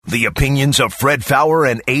The opinions of Fred Fowler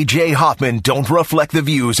and A.J. Hoffman don't reflect the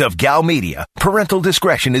views of Gal Media. Parental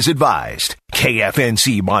discretion is advised.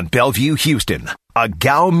 KFNC Mont Bellevue, Houston, a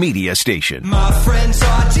Gal Media station. My friends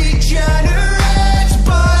are degenerates,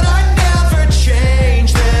 but I never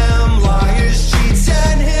change them. Liars, cheats,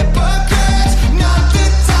 and hypocrites, not the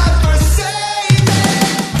time for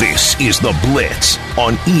saving. This is The Blitz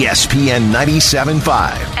on ESPN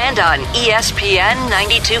 97.5. And on ESPN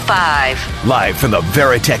 92.5. Live from the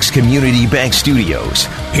Veritex Community Bank Studios,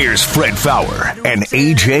 here's Fred Fowler and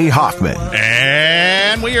A.J. Hoffman.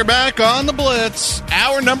 And we are back on The Blitz.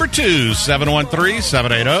 Hour number 2,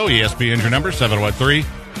 713-780. ESPN's your number,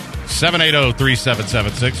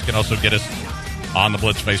 713-780-3776. You can also get us on the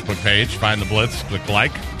Blitz Facebook page. Find The Blitz, click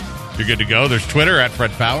like. You're good to go. There's Twitter, at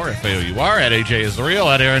Fred Fowler, F-A-O-U-R, at AJ is the real,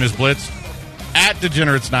 at Aaron is Blitz, at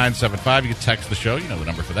Degenerates975. You can text the show. You know the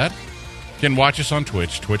number for that. You can watch us on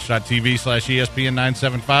Twitch,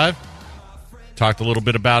 twitch.tv/ESPN975. Talked a little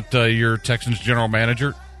bit about your Texans general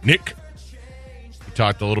manager, Nick. We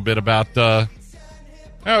talked a little bit about, we're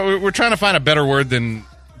trying to find a better word than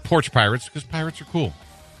porch pirates, because pirates are cool.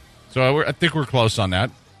 So I think we're close on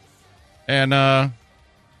that. And I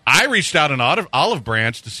reached out an olive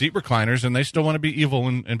branch to seat recliners, and they still want to be evil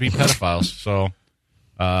and be pedophiles. So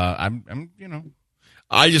I'm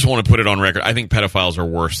I just want to put it on record. I think pedophiles are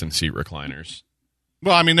worse than seat recliners.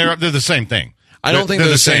 Well, I mean, they're the same thing. I don't think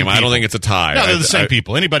they're the same. I don't think it's a tie. No, they're the same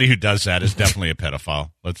people. Anybody who does that is definitely a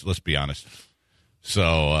pedophile. Let's be honest.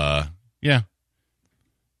 So, yeah.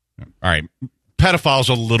 All right. Pedophile's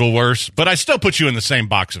a little worse, but I still put you in the same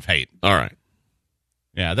box of hate. All right.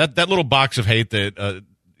 Yeah, that little box of hate that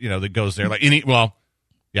that goes there. Like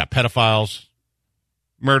pedophiles,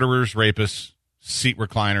 murderers, rapists, seat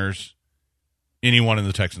recliners, anyone in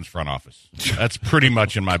the Texans front office. That's pretty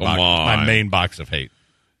much in my box, my main box of hate.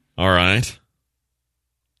 All right.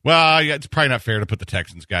 Well, yeah, it's probably not fair to put the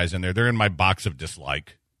Texans guys in there. They're in my box of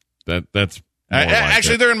dislike. That's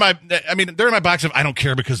actually they're in my box of I don't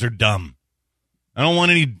care because they're dumb. I don't want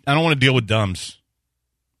to deal with dumbs.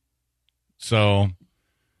 So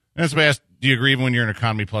that's why I asked, do you agree when you're in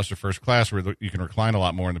economy plus or first class where you can recline a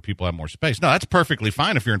lot more and the people have more space? No, that's perfectly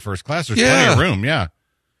fine if you're in first class. There's plenty of room, yeah.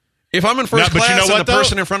 If I'm in first class and the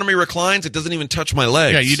person in front of me reclines, it doesn't even touch my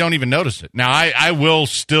legs. Yeah, you don't even notice it. Now, I will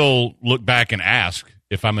still look back and ask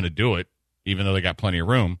if I'm going to do it, even though they got plenty of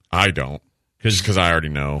room. I don't, because I already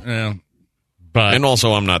know. Yeah, and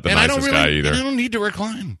also, I'm not the nicest guy either. I don't need to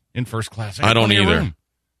recline in first class. I don't either. Room.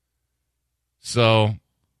 So,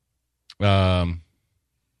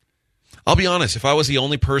 I'll be honest. If I was the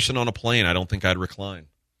only person on a plane, I don't think I'd recline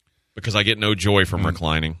because I get no joy from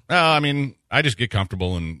reclining. I mean, I just get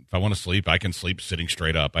comfortable, and if I want to sleep, I can sleep sitting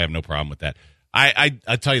straight up. I have no problem with that. I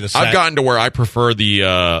tell you I've gotten to where I prefer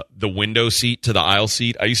the window seat to the aisle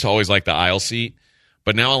seat. I used to always like the aisle seat,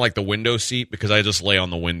 but now I like the window seat because I just lay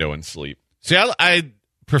on the window and sleep. See, I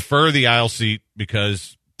prefer the aisle seat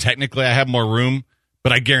because technically I have more room,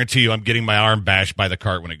 but I guarantee you I'm getting my arm bashed by the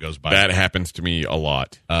cart when it goes by. That happens to me a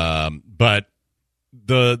lot. But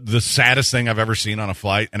the saddest thing I've ever seen on a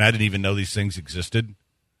flight, and I didn't even know these things existed.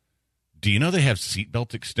 Do you know they have seatbelt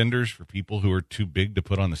extenders for people who are too big to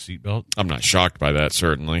put on the seatbelt? I'm not shocked by that,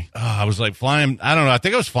 certainly. I was like flying, I don't know, I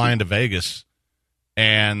think I was flying to Vegas,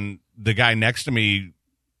 and the guy next to me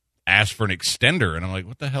asked for an extender, and I'm like,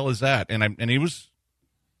 what the hell is that? And he was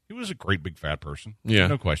a great big fat person. Yeah.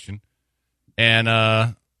 No question. And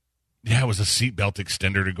it was a seatbelt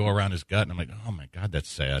extender to go around his gut, and I'm like, oh my God, that's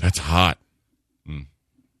sad. That's hot.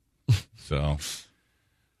 So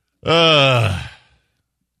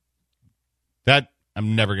that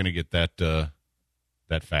I'm never going to get that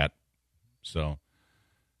fat. So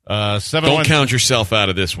 7 Don't count yourself out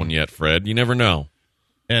of this one yet, Fred. You never know.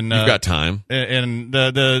 And you've got time. And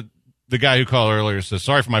the guy who called earlier says,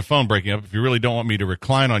 sorry for my phone breaking up. If you really don't want me to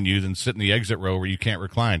recline on you, then sit in the exit row where you can't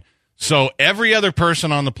recline. So every other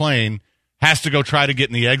person on the plane has to go try to get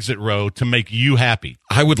in the exit row to make you happy.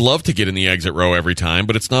 I would love to get in the exit row every time,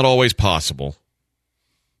 but it's not always possible.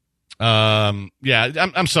 I'm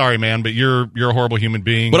sorry, man, but you're a horrible human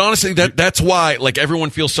being. But honestly, that's why everyone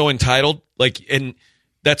feels so entitled. And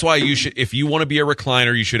that's why you should, if you want to be a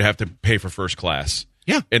recliner, you should have to pay for first class.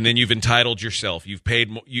 Yeah, and then you've entitled yourself. You've paid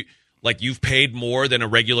more than a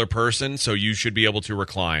regular person, so you should be able to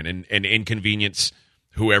recline and inconvenience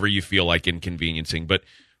whoever you feel like inconveniencing. But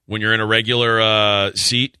when you're in a regular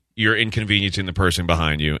seat, you're inconveniencing the person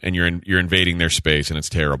behind you, and you're invading their space, and it's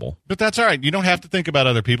terrible. But that's all right. You don't have to think about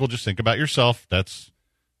other people. Just think about yourself. That's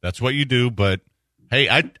what you do. But hey,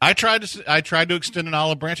 I tried to extend an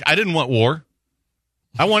olive branch. I didn't want war.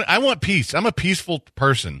 I want peace. I'm a peaceful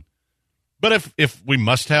person. But if we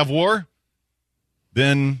must have war,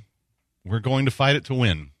 then we're going to fight it to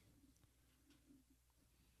win.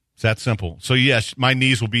 It's that simple. So, yes, my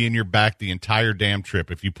knees will be in your back the entire damn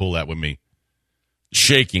trip if you pull that with me.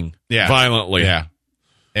 Shaking violently. Yeah.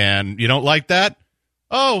 And you don't like that?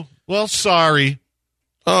 Oh, well, sorry.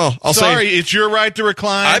 Oh, I'll sorry, say, it's your right to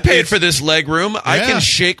recline. I paid for this leg room. I can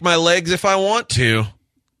shake my legs if I want to.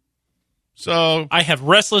 So I have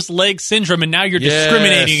restless leg syndrome, and now you're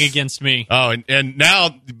discriminating against me. Oh, and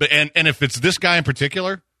now, and if it's this guy in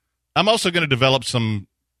particular, I'm also going to develop some,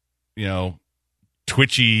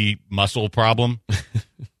 twitchy muscle problem.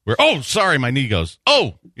 Where, oh, sorry, my knee goes.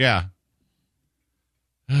 Oh, yeah.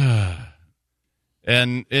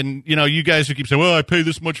 And you guys who keep saying, well, I pay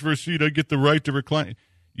this much for a seat, I get the right to recline.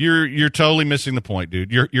 You're totally missing the point,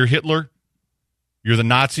 dude. You're Hitler. You're the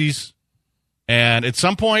Nazis. And at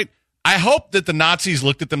some point, I hope that the Nazis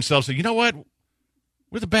looked at themselves and said, you know what?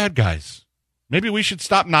 We're the bad guys. Maybe we should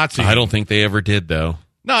stop Nazis. I don't think they ever did, though.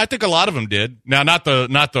 No, I think a lot of them did. Now, not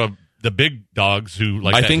the big dogs who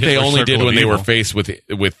like. I think they only did when they were faced with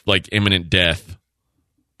like imminent death.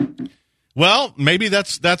 Well, maybe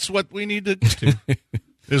that's what we need to do.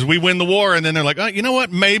 Is we win the war, and then they're like, oh, you know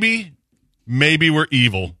what? Maybe we're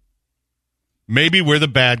evil. Maybe we're the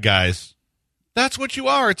bad guys. That's what you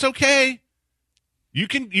are. It's okay. You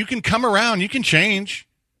can come around. You can change.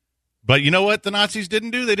 But you know what the Nazis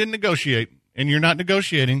didn't do? They didn't negotiate. And you're not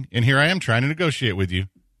negotiating. And here I am trying to negotiate with you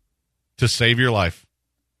to save your life.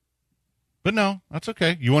 But no, that's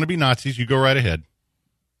okay. You want to be Nazis, you go right ahead.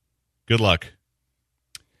 Good luck.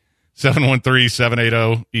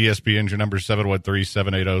 713-780-ESPN, your number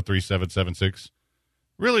 713-780-3776.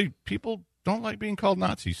 Really, people don't like being called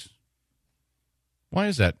Nazis. Why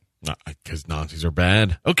is that? Because Nazis are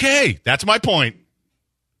bad. Okay, that's my point.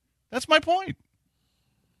 That's my point.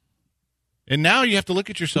 And now you have to look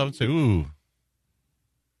at yourself and say, ooh,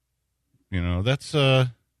 that's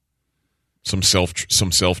some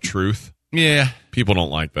self-truth. Yeah. People don't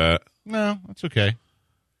like that. No, that's okay.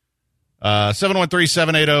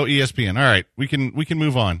 713-780-ESPN. All right, we can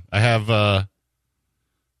move on. I have all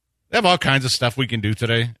kinds of stuff we can do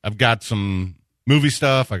today. I've got some movie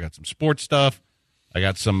stuff. I got some sports stuff. I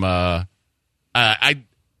got some. I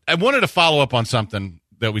wanted to follow up on something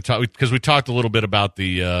that we talked because we talked a little bit about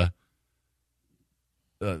the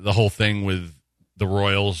whole thing with the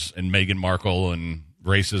Royals and Meghan Markle and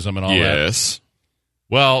racism and all that. Yes.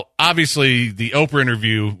 Well, obviously, the Oprah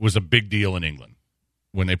interview was a big deal in England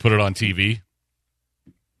when they put it on TV.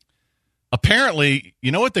 Apparently,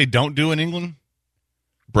 you know what they don't do in England?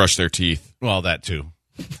 Brush their teeth. Well, that too.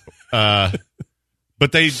 But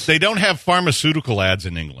they don't have pharmaceutical ads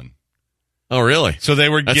in England. Oh, really? So they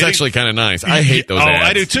were. That's actually kind of nice. I hate those ads.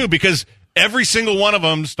 I do too, because every single one of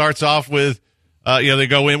them starts off with, they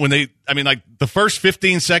go in when the first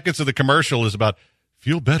 15 seconds of the commercial is about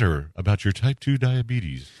feel better about your type 2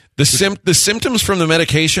 diabetes. The symptoms from the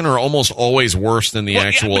medication are almost always worse than the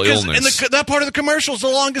actual illness. And that part of the commercial is the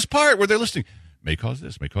longest part where they're listing may cause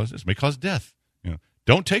this, may cause death.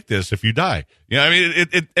 Don't take this if you die.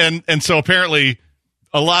 And so apparently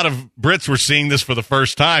a lot of Brits were seeing this for the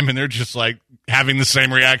first time, and they're just like having the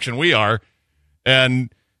same reaction we are.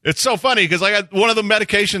 And it's so funny because I got one of the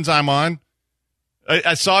medications I'm on.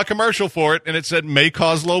 I saw a commercial for it, and it said may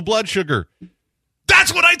cause low blood sugar.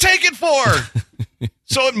 That's what I take it for.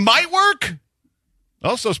 So it might work.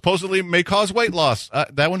 Also, supposedly it may cause weight loss.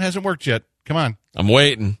 That one hasn't worked yet. Come on. I'm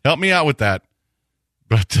waiting. Help me out with that.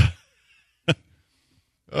 But,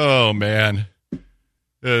 oh, man.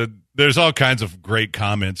 There's all kinds of great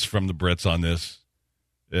comments from the Brits on this.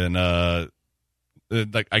 And I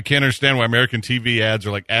can't understand why American TV ads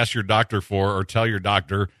are like, ask your doctor for or tell your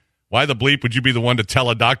doctor. Why the bleep would you be the one to tell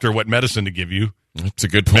a doctor what medicine to give you? That's a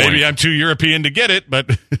good point. Maybe I'm too European to get it,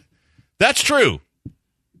 but that's true.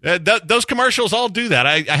 Those commercials all do that.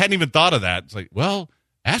 I hadn't even thought of that. It's like, well,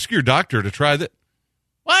 ask your doctor to try that.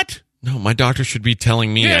 What? No, my doctor should be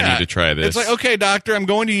telling me I need to try this. It's like, okay, doctor, I'm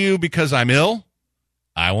going to you because I'm ill.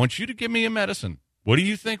 I want you to give me a medicine. What do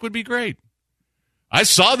you think would be great? I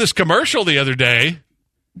saw this commercial the other day.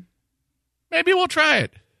 Maybe we'll try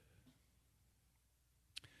it.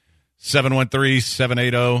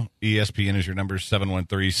 713-780-ESPN is your number,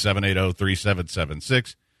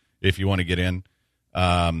 713-780-3776 if you want to get in.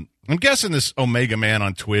 I'm guessing this Omega man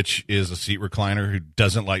on Twitch is a seat recliner who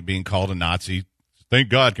doesn't like being called a Nazi. Thank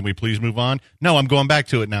God. Can we please move on? No, I'm going back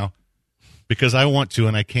to it now because I want to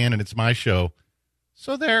and I can, and it's my show.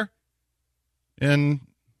 So there. And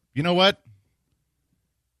you know what?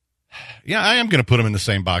 Yeah, I am going to put him in the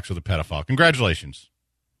same box with a pedophile. Congratulations.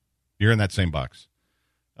 You're in that same box.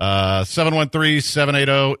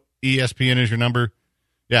 713-780-ESPN ESPN is your number.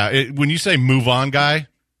 Yeah, when you say move on guy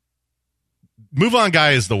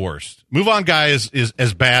is the worst. Move on guy is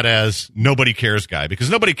as bad as nobody cares guy, because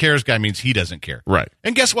nobody cares guy means he doesn't care. Right.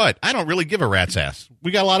 And guess what? I don't really give a rat's ass.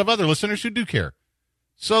 We got a lot of other listeners who do care.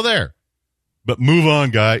 So there. But move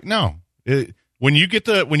on guy, no. When you get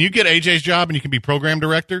AJ's job and you can be program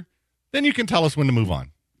director, then you can tell us when to move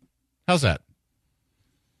on. How's that?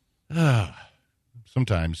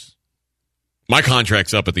 Sometimes. My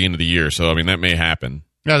contract's up at the end of the year, so, I mean, that may happen.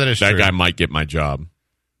 Yeah, that is true. That guy might get my job.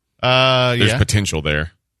 There's potential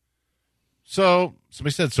there. So,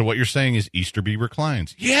 somebody said, so what you're saying is Easterby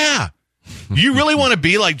reclines. Yeah. Do you really want to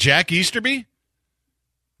be like Jack Easterby?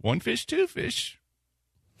 One fish, two fish.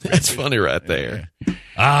 That's funny right there.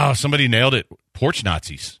 Oh, somebody nailed it. Porch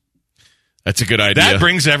Nazis. That's a good idea. That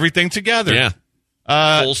brings everything together. Yeah.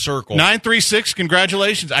 Full circle. 936,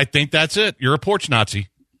 congratulations. I think that's it. You're a porch Nazi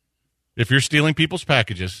if you're stealing people's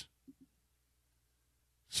packages.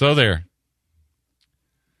 So there.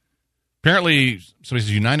 Apparently, somebody says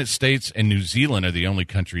the United States and New Zealand are the only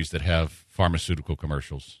countries that have pharmaceutical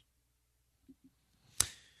commercials.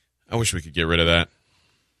 I wish we could get rid of that.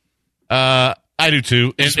 I do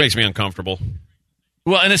too. It just makes me uncomfortable.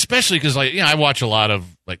 Well, and especially because, I watch a lot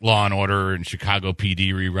of Law and Order and Chicago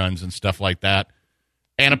PD reruns and stuff like that.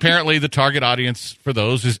 And apparently, the target audience for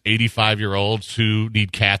those is 85-year-olds who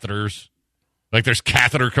need catheters. There's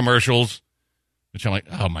catheter commercials, which I'm like,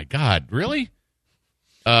 oh my God, really?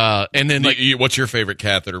 And then what's your favorite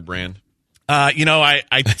catheter brand?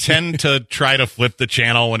 I tend to try to flip the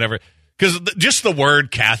channel whenever, because just the word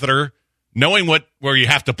catheter, knowing where you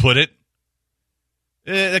have to put it,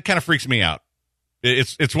 that kind of freaks me out.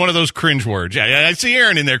 It's one of those cringe words. Yeah, I see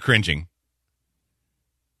Aaron in there cringing.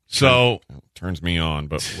 So turns me on,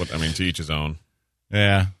 but to each his own.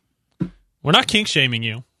 Yeah, we're not kink shaming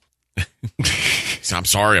you. I'm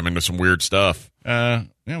sorry, I'm into some weird stuff.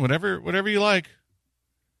 Whatever you like.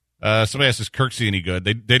 Somebody asked, is Kirksey any good?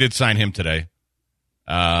 They did sign him today.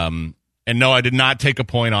 And no, I did not take a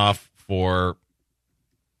point off for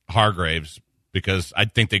Hargraves because I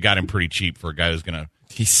think they got him pretty cheap for a guy who's going to.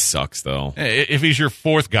 He sucks, though. If he's your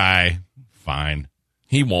fourth guy, fine.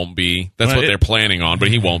 He won't be. That's what they're planning on, but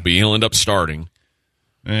he won't be. He'll end up starting.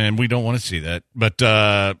 And we don't want to see that. But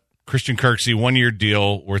Christian Kirksey, 1-year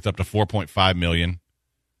deal worth up to $4.5 million.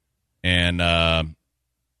 And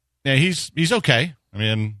he's okay. I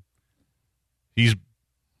mean, he's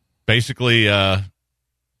basically I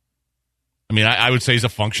would say he's a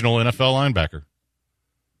functional NFL linebacker.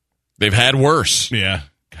 They've had worse. Yeah.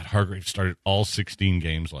 God, Hargrave started all 16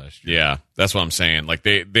 games last year. Yeah, that's what I'm saying.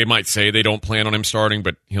 They might say they don't plan on him starting,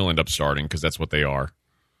 but he'll end up starting because that's what they are.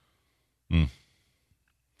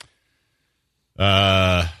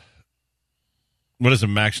 What is the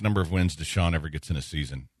max number of wins Deshaun ever gets in a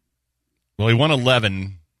season? Well, he won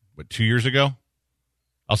 11, 2 years ago?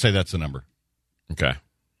 I'll say that's the number. Okay.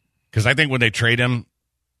 Because I think when they trade him,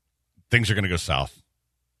 things are going to go south.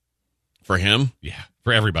 For him? Yeah,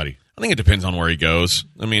 for everybody. I think it depends on where he goes.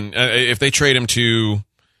 I mean, if they trade him to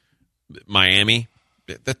Miami,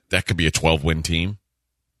 that could be a 12-win team.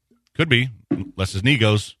 Could be, unless his knee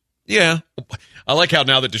goes. Yeah. I like how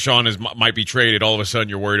now that Deshaun might be traded, all of a sudden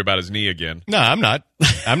you're worried about his knee again. No, I'm not.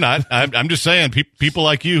 I'm just saying, people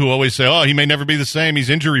like you who always say, oh, he may never be the same, he's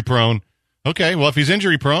injury-prone. Okay, well, if he's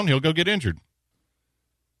injury-prone, he'll go get injured.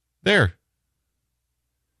 There.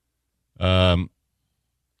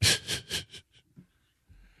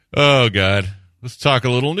 Oh, God. Let's talk a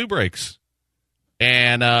little new brakes.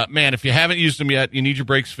 And, man, if you haven't used them yet, you need your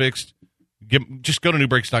brakes fixed, just go to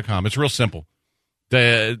newbrakes.com. It's real simple.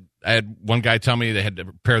 I had one guy tell me they had to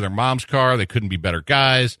repair their mom's car. They couldn't be better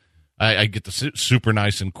guys. I get the super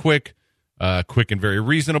nice and quick and very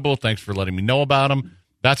reasonable. Thanks for letting me know about them.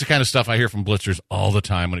 That's the kind of stuff I hear from blitzers all the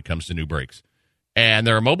time when it comes to new brakes. And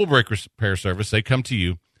they're a mobile brake repair service. They come to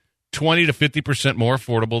you 20 to 50% more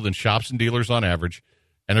affordable than shops and dealers on average.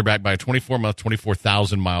 And they're backed by a 24-month,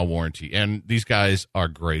 24,000-mile warranty. And these guys are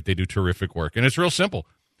great. They do terrific work. And it's real simple.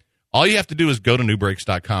 All you have to do is go to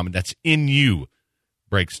newbrakes.com, and that's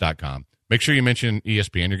brakes.com. Make sure you mention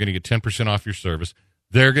ESPN. You're going to get 10% off your service.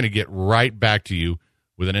 They're going to get right back to you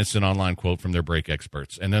with an instant online quote from their brake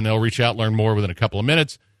experts. And then they'll reach out, learn more within a couple of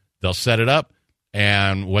minutes. They'll set it up.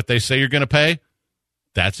 And what they say you're going to pay,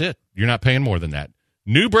 that's it. You're not paying more than that.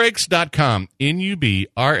 Newbrakes.com,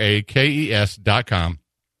 nubrakes.com.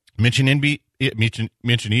 Mention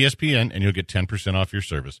ESPN, and you'll get 10% off your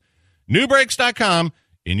service. Newbrakes.com,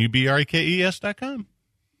 nubrakes.com.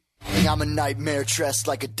 I'm a nightmare dressed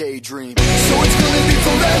like a daydream. So it's gonna be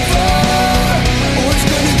forever, or it's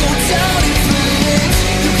gonna go down in flames.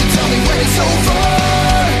 You can tell me when it's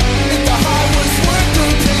over.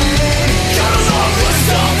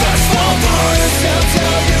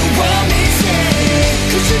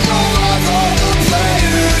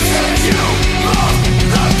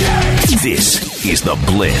 The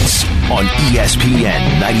Blitz on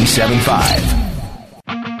ESPN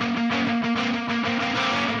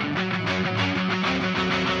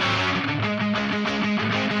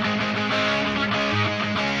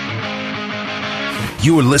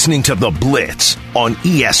You are listening to The Blitz on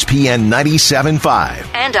ESPN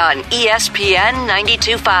 97.5. And on ESPN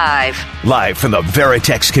 92.5. Live from the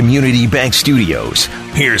Veritex Community Bank Studios,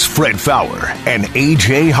 here's Fred Fowler and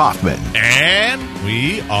A.J. Hoffman. And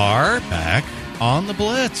we are back on The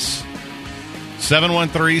Blitz.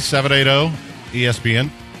 713-780-ESPN.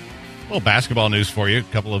 A little basketball news for you. A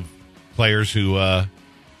couple of players who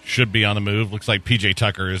should be on the move. Looks like P.J.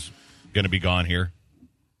 Tucker is going to be gone here.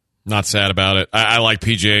 Not sad about it. I like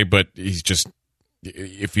PJ, but he's just,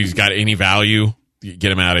 if he's got any value,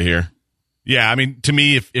 get him out of here. Yeah, I mean, to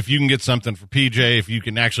me, if you can get something for PJ, if you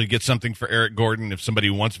can actually get something for Eric Gordon, if somebody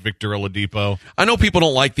wants Victor Oladipo. I know people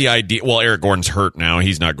don't like the idea. Well, Eric Gordon's hurt now.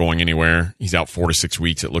 He's not going anywhere. He's out 4 to 6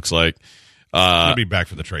 weeks, it looks like. He'll be back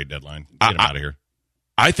for the trade deadline. Get him out of here.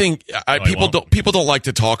 I think people don't like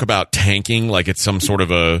to talk about tanking like it's some sort of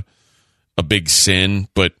a big sin,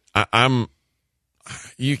 but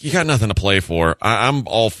You got nothing to play for. I'm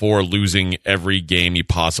all for losing every game you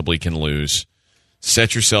possibly can lose.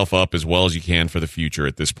 Set yourself up as well as you can for the future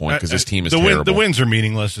at this point because this team is terrible. The wins are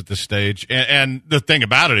meaningless at this stage. And the thing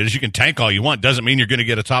about it is you can tank all you want. Doesn't mean you're going to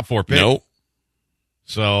get a top 4 pick. Nope.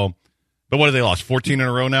 So, but what have they lost? 14 in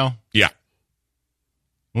a row now? Yeah.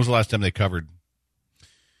 When was the last time they covered?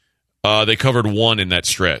 They covered 1 in that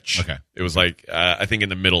stretch. Okay. It was like, I think in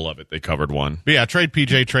the middle of it, they covered 1. But yeah, trade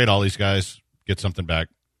PJ, trade all these guys. Get something back.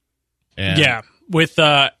 And yeah, with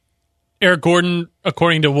Eric Gordon,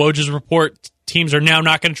 according to Woj's report, teams are now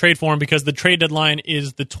not going to trade for him because the trade deadline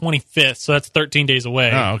is the 25th, so that's 13 days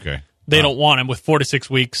away. Oh, okay. They don't want him with 4 to 6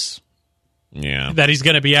 weeks that he's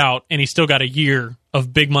going to be out, and he's still got a year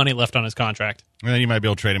of big money left on his contract. Well, you might be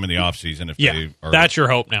able to trade him in the offseason if they are. That's your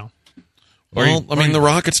hope now. Well, the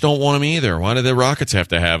Rockets don't want him either. Why do the Rockets have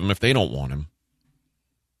to have him if they don't want him?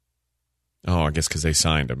 Oh, I guess because they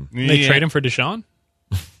signed him. They trade him for Deshaun?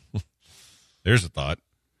 There's a thought.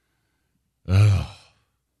 Ugh.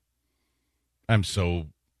 I'm so...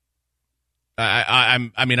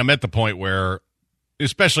 I'm at the point where,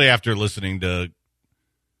 especially after listening to...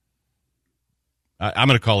 I'm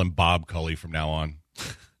going to call him Bob Cully from now on.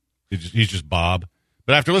 He's just Bob.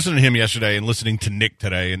 But after listening to him yesterday and listening to Nick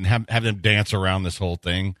today and have them dance around this whole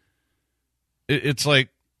thing, it's like,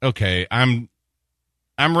 okay, I'm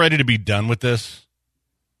ready to be done with this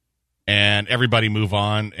and everybody move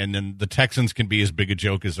on, and then the Texans can be as big a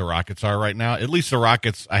joke as the Rockets are right now. At least the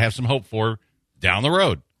Rockets, I have some hope for down the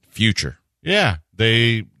road. Future. Yeah,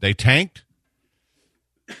 they tanked.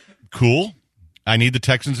 Cool. I need the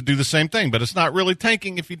Texans to do the same thing, but it's not really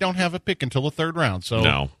tanking if you don't have a pick until the 3rd round. So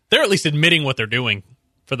no. They're at least admitting what they're doing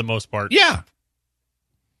for the most part. Yeah.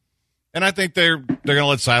 And I think they're going to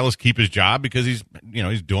let Silas keep his job because he's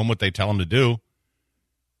doing what they tell him to do.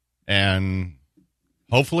 And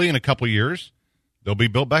hopefully in a couple of years, they'll be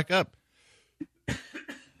built back up.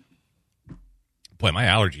 Boy, my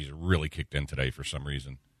allergies really kicked in today for some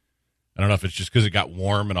reason. I don't know if it's just because it got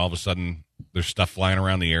warm and all of a sudden there's stuff flying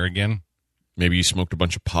around the air again. Maybe you smoked a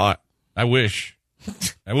bunch of pot. I wish.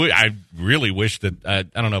 I really wish that. I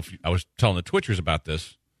don't know if I was telling the Twitchers about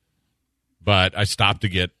this, but I stopped to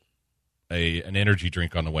get an energy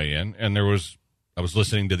drink on the way in, and I was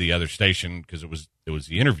listening to the other station because it was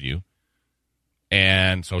the interview,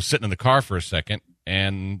 and so I was sitting in the car for a second,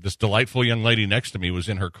 and this delightful young lady next to me was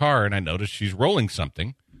in her car, and I noticed she's rolling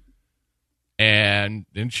something, and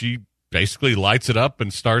then she basically lights it up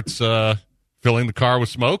and starts filling the car with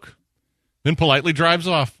smoke, then politely drives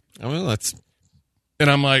off. Oh, well, and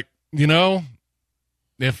I'm like,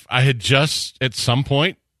 if I had just at some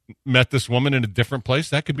point met this woman in a different place,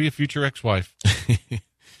 that could be a future ex-wife.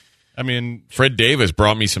 I mean, Fred Davis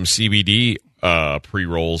brought me some CBD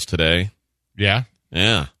pre-rolls today. Yeah?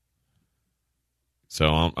 Yeah. So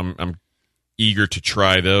I'm eager to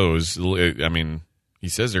try those. I mean, he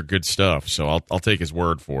says they're good stuff, so I'll take his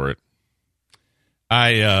word for it.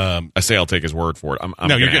 I say I'll take his word for it. I'm no,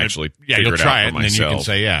 going you're to gonna actually you'll figure try it out it, for and myself. then you can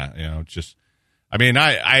say, it's just. I mean,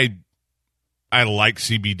 I like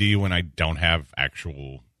CBD when I don't have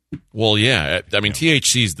actual. Well, yeah. I mean,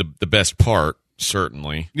 THC is the best part,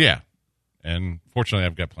 certainly. Yeah, and fortunately,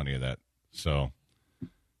 I've got plenty of that. So,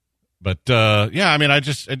 but yeah, I mean,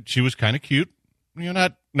 she was kind of cute.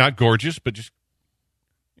 Not gorgeous, but just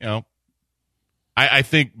I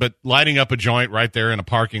think. But lighting up a joint right there in a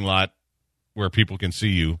parking lot where people can see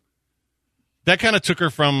you, that kind of took her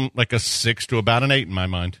from like a 6 to about an 8 in my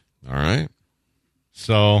mind. All right.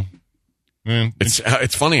 So,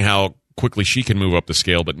 it's funny how quickly she can move up the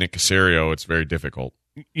scale, but Nick Caserio, it's very difficult.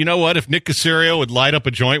 You know what? If Nick Caserio would light up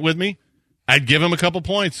a joint with me, I'd give him a couple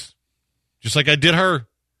points, just like I did her.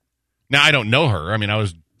 Now, I don't know her. I mean, I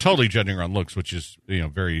was totally judging her on looks, which is,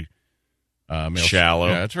 very shallow.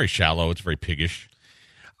 Yeah, it's very shallow. It's very piggish.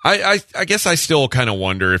 I guess I still kind of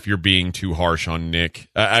wonder if you're being too harsh on Nick.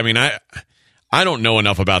 I mean, I don't know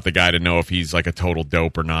enough about the guy to know if he's like a total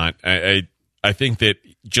dope or not. I think that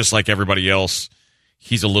just like everybody else,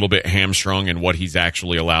 he's a little bit hamstrung in what he's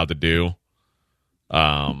actually allowed to do.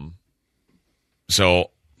 So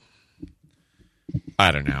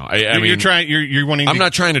I don't know. I mean, you're wanting. I'm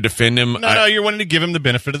not trying to defend him. No, you're wanting to give him the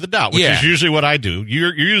benefit of the doubt, which is usually what I do.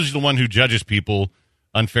 You're usually the one who judges people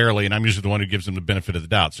unfairly, and I'm usually the one who gives them the benefit of the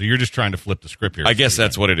doubt. So you're just trying to flip the script here. I guess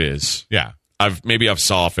that's what it is. Yeah, I've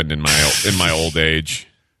softened in my old age.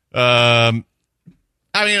 I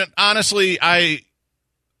mean, honestly, I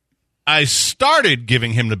started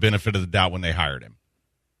giving him the benefit of the doubt when they hired him.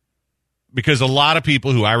 Because a lot of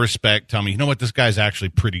people who I respect tell me, you know what, this guy's actually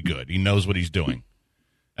pretty good. He knows what he's doing.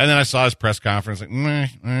 And then I saw his press conference, like,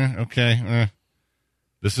 okay.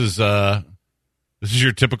 This is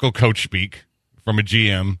your typical coach speak from a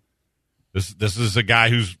GM. This is a guy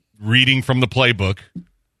who's reading from the playbook.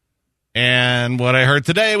 And what I heard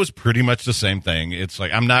today was pretty much the same thing. It's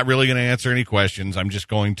like, I'm not really going to answer any questions. I'm just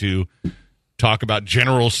going to talk about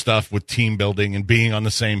general stuff with team building and being on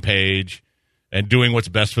the same page and doing what's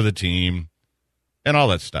best for the team and all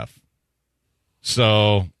that stuff.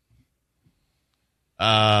 So,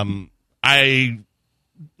 like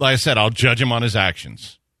I said, I'll judge him on his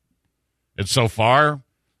actions. And so far,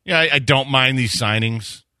 I don't mind these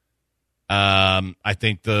signings. I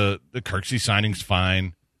think the Kirksey signing's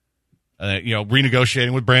fine.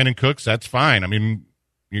 Renegotiating with Brandon Cooks, that's fine. I mean,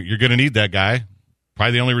 you're going to need that guy.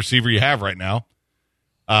 Probably the only receiver you have right now.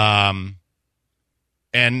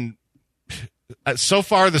 And so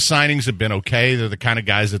far, the signings have been okay. They're the kind of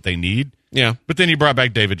guys that they need. Yeah. But then you brought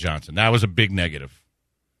back David Johnson. That was a big negative.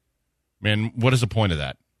 Man, what is the point of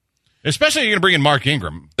that? Especially you're going to bring in Mark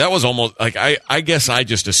Ingram. That was almost like I guess I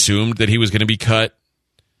just assumed that he was going to be cut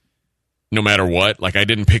no matter what. Like I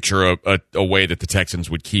didn't picture a way that the Texans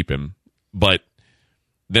would keep him. But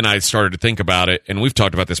then I started to think about it, and we've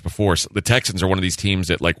talked about this before. So the Texans are one of these teams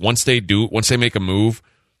that, like, once they make a move,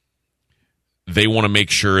 they want to make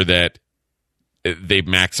sure that they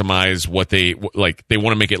maximize what they like. They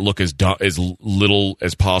want to make it look as little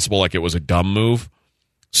as possible, like it was a dumb move.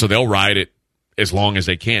 So they'll ride it as long as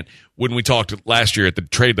they can. When we talked last year at the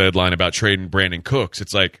trade deadline about trading Brandon Cooks,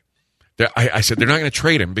 it's like I said they're not going to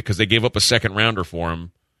trade him because they gave up a second rounder for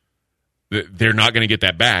him. They're not going to get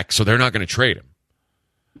that back, so they're not going to trade him.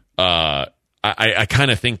 I kind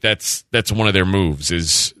of think that's one of their moves.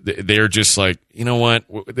 Is they're just like, you know what,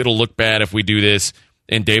 it'll look bad if we do this.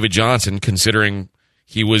 And David Johnson, considering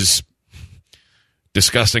he was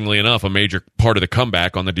disgustingly enough a major part of the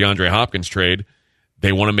comeback on the DeAndre Hopkins trade,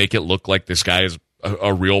 they want to make it look like this guy is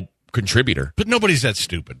a real contributor. But nobody's that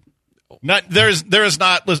stupid. There is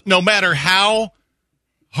not. No matter how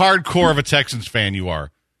hardcore of a Texans fan you are,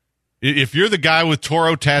 if you're the guy with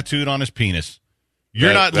Toro tattooed on his penis,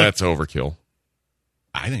 you're not. That's overkill.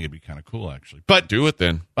 I think it'd be kind of cool, actually. But do it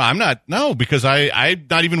then. I'm not. No, because I'm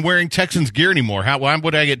not even wearing Texans gear anymore. Why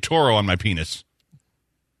would I get Toro on my penis?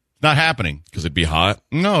 It's not happening. Because it'd be hot?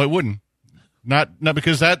 No, it wouldn't. Not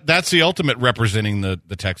because that's the ultimate representing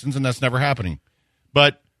the Texans, and that's never happening.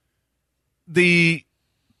 But the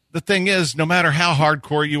thing is, no matter how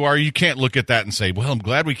hardcore you are, you can't look at that and say, well, I'm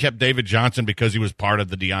glad we kept David Johnson because he was part of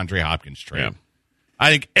the DeAndre Hopkins trade. Yeah. I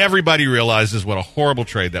think everybody realizes what a horrible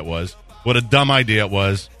trade that was, what a dumb idea it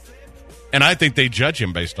was, and I think they judge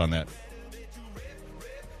him based on that.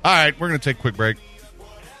 All right, we're going to take a quick break.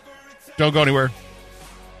 Don't go anywhere.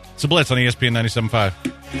 It's a Blitz on ESPN 97.5.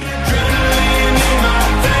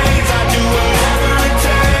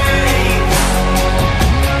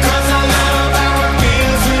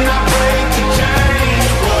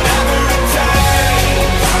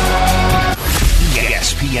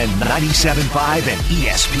 ESPN 97.5 and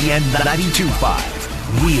ESPN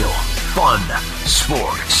 92.5. Real fun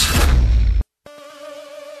sports.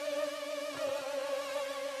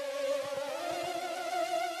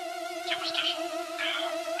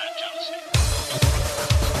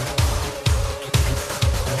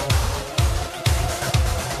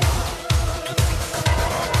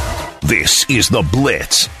 This is The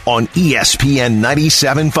Blitz on ESPN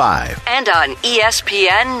 97.5. And on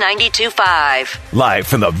ESPN 92.5. Live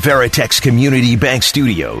from the Veritex Community Bank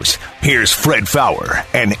Studios, here's Fred Fowler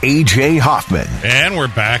and A.J. Hoffman. And we're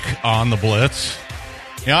back on The Blitz.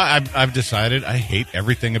 I've decided I hate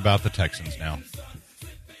everything about the Texans now.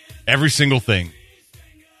 Every single thing.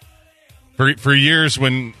 For years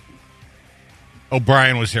when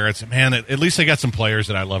O'Brien was here, I'd say, man, at least they got some players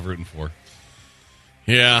that I love rooting for.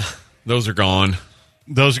 Yeah, those are gone.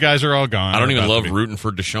 Those guys are all gone. I don't even love rooting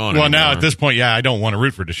for Deshaun Well, anymore. now at this point, yeah, I don't want to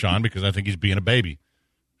root for Deshaun because I think he's being a baby.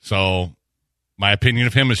 So my opinion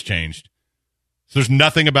of him has changed. So there's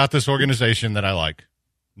nothing about this organization that I like.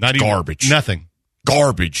 Not even Garbage. Nothing.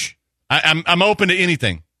 Garbage. I'm open to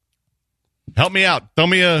anything. Help me out. Throw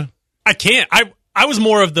me a. I can't. I was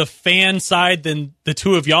more of the fan side than the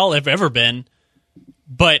two of y'all have ever been,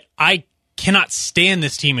 but I cannot stand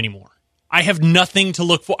this team anymore. I have nothing to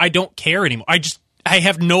look for. I don't care anymore. I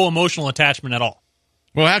have no emotional attachment at all.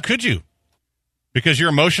 Well, how could you? Because your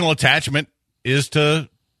emotional attachment is to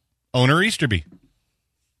owner Easterby.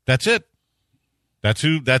 That's it. That's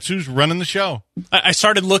who's running the show. I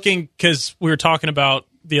started looking because we were talking about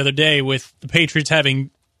the other day with the Patriots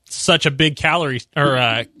having such a big salary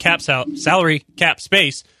cap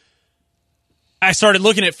space. I started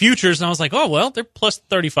looking at futures and I was like, oh, well, they're plus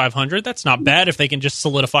 3,500. That's not bad if they can just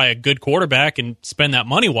solidify a good quarterback and spend that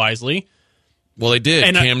money wisely. Well, they did.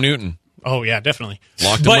 And Cam Newton. Oh, yeah, definitely.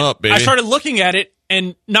 Locked him up, baby. I started looking at it,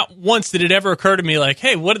 and not once did it ever occur to me like,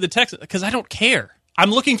 hey, what did the Texans... Because I don't care.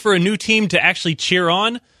 I'm looking for a new team to actually cheer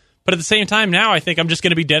on, but at the same time now I think I'm just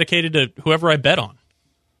going to be dedicated to whoever I bet on.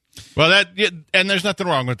 Well, and there's nothing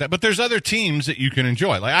wrong with that. But there's other teams that you can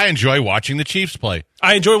enjoy. Like I enjoy watching the Chiefs play.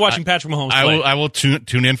 I enjoy watching Patrick Mahomes play. I will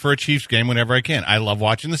tune in for a Chiefs game whenever I can. I love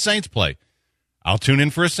watching the Saints play. I'll tune in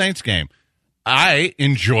for a Saints game. I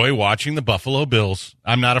enjoy watching the Buffalo Bills.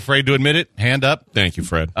 I'm not afraid to admit it. Hand up. Thank you,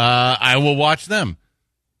 Fred. I will watch them.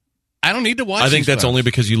 I don't need to watch. I think these that's folks. only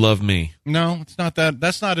because you love me. No, it's not that.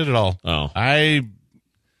 That's not it at all. Oh. I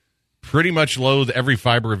pretty much loathe every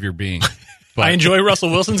fiber of your being. But, I enjoy Russell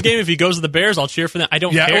Wilson's game. If he goes to the Bears, I'll cheer for them. I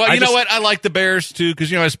don't care. Well, you know what? I like the Bears, too,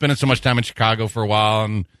 because, I was spending so much time in Chicago for a while,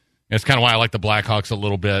 and it's kind of why I like the Blackhawks a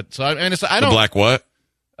little bit. So, I don't... The Black what?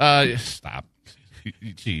 Stop.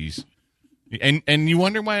 Jeez. And you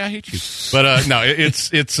wonder why I hate you. But, no,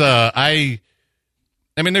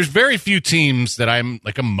 I mean, there's very few teams that I'm,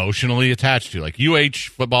 like, emotionally attached to. Like,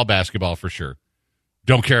 football, basketball, for sure.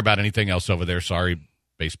 Don't care about anything else over there. Sorry,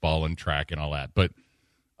 baseball and track and all that. But,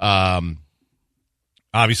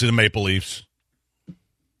 obviously, the Maple Leafs.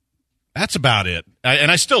 That's about it.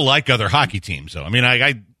 And I still like other hockey teams, though. I mean,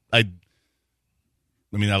 I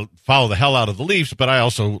follow the hell out of the Leafs, but I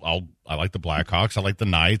like the Blackhawks. I like the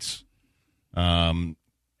Knights.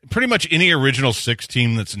 Pretty much any original six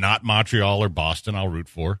team that's not Montreal or Boston, I'll root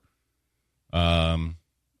for.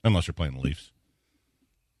 Unless you're playing the Leafs.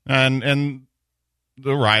 And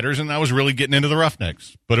the Riders, and I was really getting into the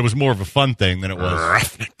Roughnecks. But it was more of a fun thing than it was.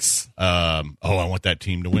 Roughnecks. I want that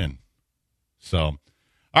team to win. So, all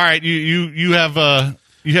right, you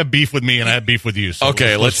have beef with me, and I have beef with you. So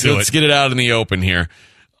okay, let's get it out in the open here.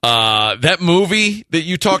 That movie that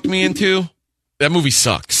you talked me into, that movie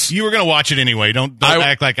sucks. You were going to watch it anyway. Don't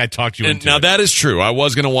act like I talked you into it. Now, that is true. I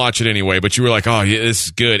was going to watch it anyway, but you were like, oh, yeah, this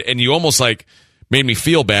is good. And you almost made me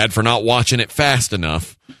feel bad for not watching it fast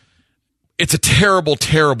enough. It's a terrible,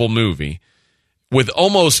 terrible movie with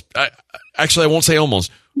almost, actually, I won't say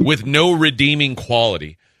almost, with no redeeming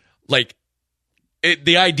quality.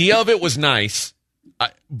 The idea of it was nice,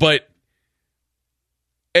 but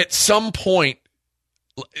at some point,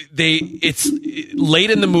 it's late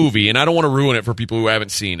in the movie, and I don't want to ruin it for people who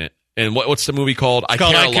haven't seen it. And what's the movie called? I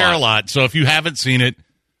Care a Lot. So if you haven't seen it,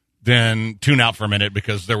 then tune out for a minute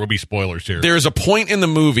because there will be spoilers here. There's a point in the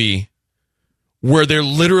movie where they're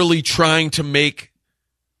literally trying to make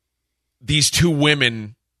these two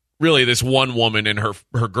women, really this one woman and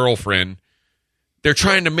her girlfriend, they're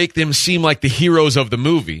trying to make them seem like the heroes of the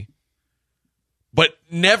movie. But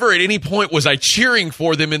never at any point was I cheering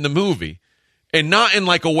for them in the movie. And not in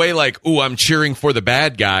a way ooh, I'm cheering for the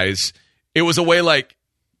bad guys. It was a way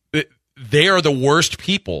they are the worst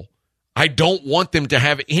people. I don't want them to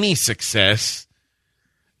have any success.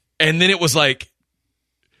 And then it was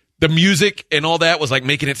the music and all that was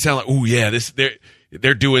making it sound like, ooh, yeah,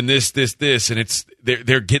 they're doing this, and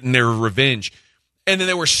they're getting their revenge. And then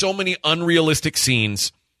there were so many unrealistic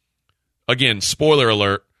scenes. Again, spoiler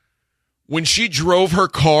alert. When she drove her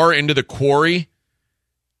car into the quarry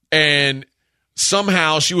and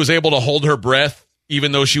somehow she was able to hold her breath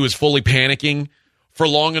even though she was fully panicking for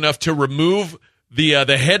long enough to remove the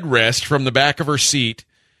headrest from the back of her seat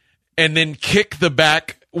and then kick the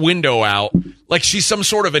back window out like she's some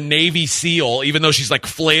sort of a Navy SEAL, even though she's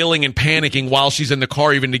flailing and panicking while she's in the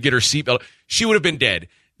car even to get her seatbelt. She would have been dead.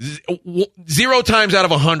 0 times out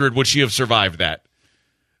of 100 would she have survived that.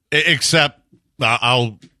 Except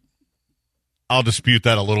I'll I'll dispute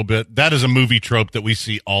that a little bit. That is a movie trope that we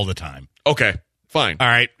see all the time. Okay, fine. All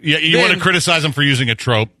right. Yeah, you want to criticize them for using a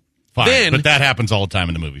trope? Fine. But that happens all the time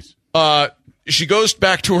in the movies. She goes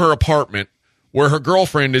back to her apartment where her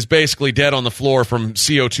girlfriend is basically dead on the floor from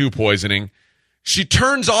CO2 poisoning. She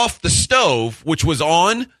turns off the stove, which was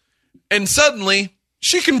on, and suddenly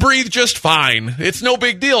she can breathe just fine. It's no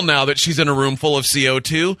big deal now that she's in a room full of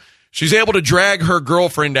CO2. She's able to drag her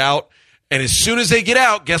girlfriend out, and as soon as they get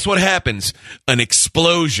out, guess what happens? An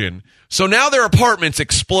explosion. So now their apartment's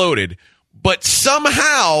exploded, but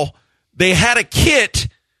somehow they had a kit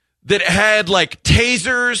that had like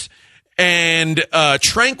tasers and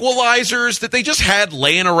tranquilizers that they just had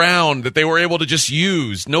laying around that they were able to just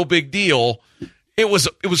use. No big deal. It was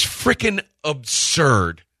freaking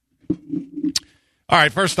absurd. All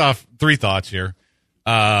right, first off, 3 thoughts here.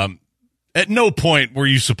 At no point were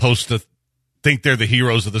you supposed to think they're the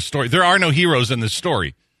heroes of the story. There are no heroes in this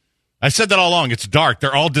story. I said that all along. It's dark.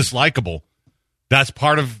 They're all dislikable. That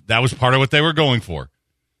was part of what they were going for.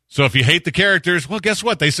 So if you hate the characters, well, guess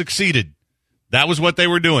what? They succeeded. That was what they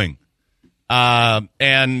were doing.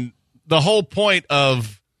 And the whole point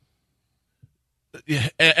of,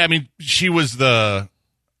 she was the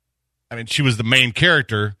main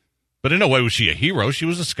character, but in no way was she a hero. She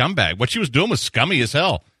was a scumbag. What she was doing was scummy as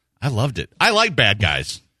hell. I loved it. I like bad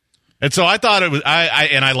guys. And so I thought it was,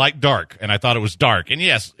 I like dark, and I thought it was dark. And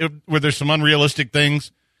yes, were there some unrealistic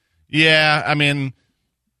things? Yeah,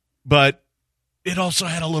 but it also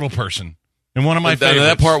had a little person. And one of my favorites.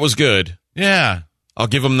 That part was good. Yeah. I'll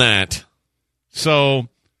give them that. So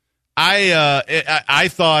I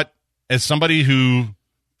thought, as somebody who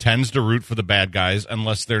tends to root for the bad guys,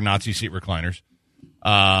 unless they're Nazi seat recliners,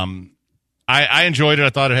 I enjoyed it. I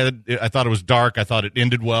thought it was dark. I thought it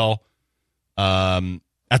ended well.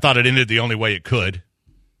 I thought it ended the only way it could.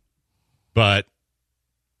 But,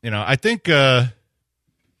 I think I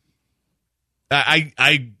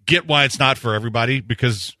get why it's not for everybody,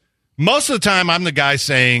 because most of the time I'm the guy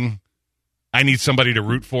saying I need somebody to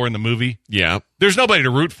root for in the movie. Yeah. There's nobody to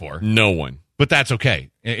root for. No one. But that's okay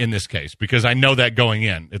in this case, because I know that going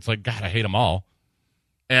in. It's like, God, I hate them all.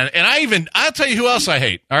 And I'll tell you who else I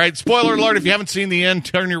hate. All right, spoiler alert, if you haven't seen the end,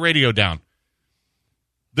 turn your radio down.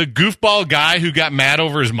 The goofball guy who got mad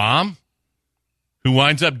over his mom, who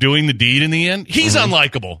winds up doing the deed in the end, he's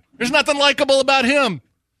unlikable. There's nothing likable about him,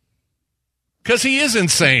 because he is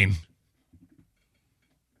insane.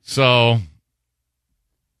 So,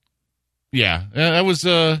 yeah, that was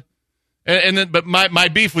but my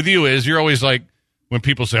beef with you is, you're always like, when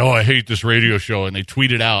people say, "Oh, I hate this radio show," and they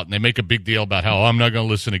tweet it out and they make a big deal about how, I'm not going to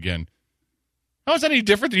listen again. How is that any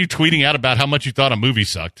different than you tweeting out about how much you thought a movie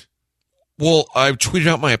sucked? Well, I tweeted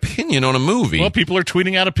out my opinion on a movie. Well, people are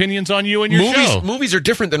tweeting out opinions on you and your show. Movies are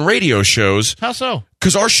different than radio shows. How so?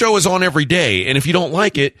 Because our show is on every day, and if you don't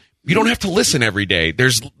like it, you don't have to listen every day.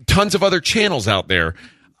 There's tons of other channels out there.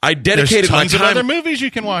 There's tons of other movies you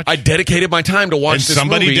can watch. I dedicated my time to watch this movie.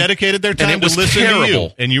 Somebody dedicated their time to listen to you,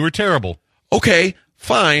 and you were terrible. Okay,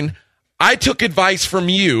 fine. I took advice from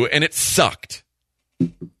you, and it sucked.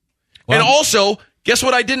 And also, guess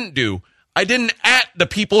what I didn't do? I didn't at the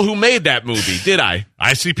people who made that movie, did I?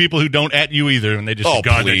 I see people who don't at you either, and they just say,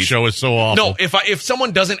 God, that show is so awful. No, if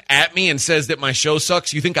someone doesn't at me and says that my show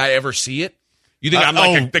sucks, you think I ever see it? You think I'm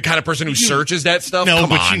like the kind of person who searches that stuff? No,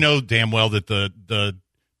 Come on. You know damn well that the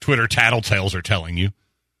Twitter tattletales are telling you,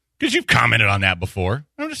 because you've commented on that before.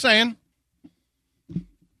 I'm just saying.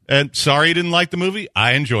 And sorry you didn't like the movie.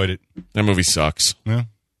 I enjoyed it. That movie sucks. Yeah.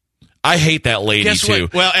 I hate that lady, Guess too.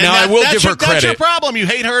 What? Well, now, I will give her credit. That's your problem. You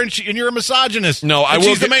hate her, and you're a misogynist. No,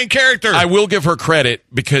 she's the main character. I will give her credit,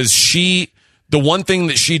 because the one thing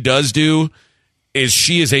that she does do is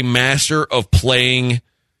she is a master of playing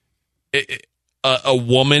a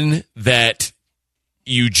woman that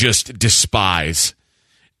you just despise.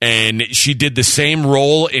 And she did the same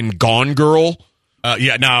role in Gone Girl.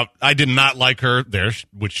 Now, I did not like her there,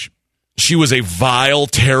 which... She was a vile,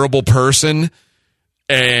 terrible person,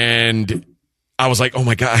 and I was like, oh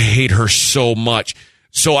my God, I hate her so much.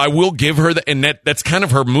 So I will give her and that's kind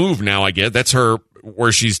of her move now, I guess. That's her,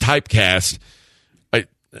 where she's typecast.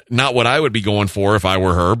 Not what I would be going for if I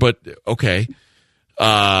were her, but okay.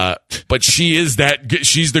 But she is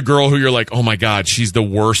she's the girl who you're like, oh my God, she's the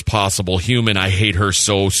worst possible human. I hate her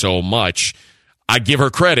so much. I give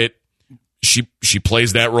her credit. She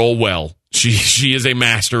plays that role well. She is a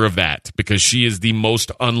master of that, because she is the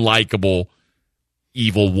most unlikable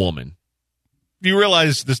evil woman. You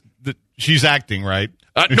realize that she's acting, right?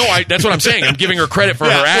 No, that's what I'm saying. I'm giving her credit for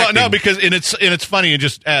her acting. Well, no, because it's funny, and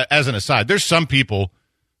just as an aside, there's some people,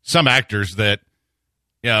 some actors that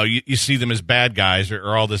you see them as bad guys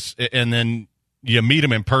or all this, and then you meet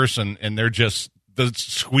them in person, and they're just the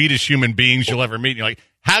sweetest human beings you'll ever meet. You're like,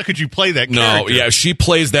 how could you play that character? No, yeah, she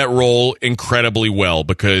plays that role incredibly well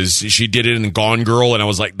because she did it in Gone Girl, and I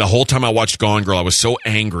was like, the whole time I watched Gone Girl, I was so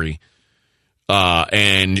angry,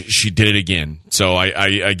 and she did it again. So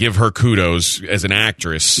I give her kudos as an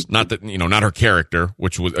actress, not that not her character,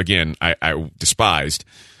 which was again I despised,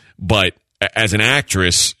 but as an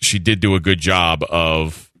actress, she did do a good job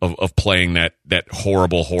of playing that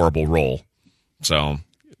horrible role. So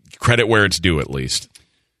credit where it's due, at least.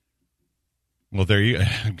 Well, there you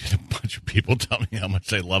get a bunch of people tell me how much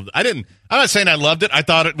they loved it. I'm not saying I loved it. I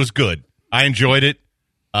thought it was good. I enjoyed it.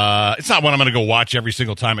 It's not one I'm going to go watch every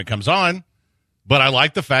single time it comes on, but I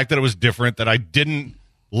like the fact that it was different, that I didn't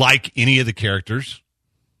like any of the characters.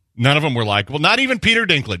 None of them were likable, not even Peter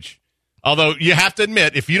Dinklage. Although you have to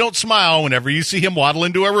admit, if you don't smile whenever you see him waddle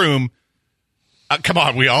into a room, come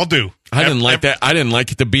on, we all do. I didn't like that. I didn't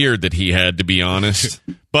like the beard that he had, to be honest.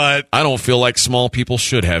 But I don't feel like small people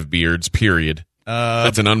should have beards, period.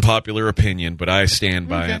 That's an unpopular opinion, but I stand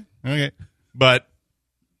by it. Okay. But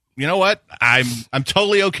you know what? I'm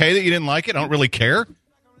totally okay that you didn't like it. I don't really care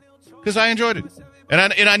because I enjoyed it.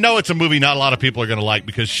 And I know it's a movie not a lot of people are going to like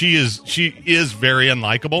because she is very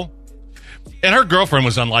unlikable. And her girlfriend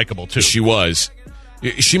was unlikable, too. She was.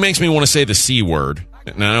 She makes me want to say the C word.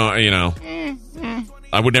 Now,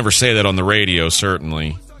 I would never say that on the radio,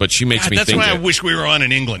 certainly. But she makes me think that's why I wish we were on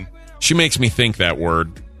in England. She makes me think that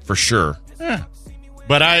word, for sure. Yeah.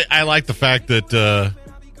 But I like the fact that...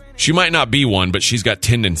 she might not be one, but she's got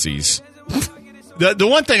tendencies. The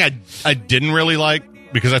one thing I didn't really like,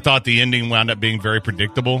 because I thought the ending wound up being very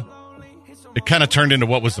predictable, it kind of turned into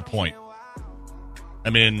what was the point. I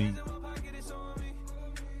mean...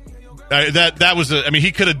 that was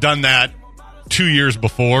he could have done that 2 years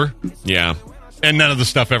before. Yeah. And none of the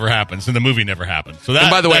stuff ever happens, and the movie never happened. So that,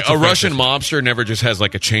 and by the way, a Russian mobster mobster never just has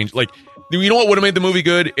like a change. Like, you know what would have made the movie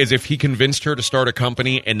good is if he convinced her to start a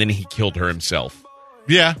company and then he killed her himself.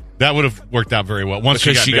 Yeah, that would have worked out very well.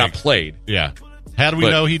 Because she got played. Yeah. How do we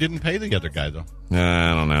know he didn't pay the other guy though?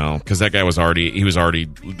 I don't know, because that guy was already.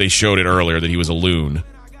 They showed it earlier that he was a loon.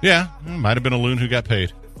 Yeah, might have been a loon who got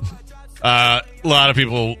paid. A lot of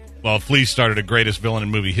people. Well, Flea started a greatest villain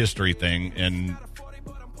in movie history thing, and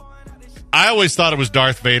I always thought it was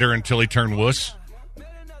Darth Vader until he turned wuss.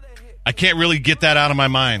 I can't really get that out of my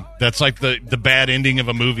mind. That's like the bad ending of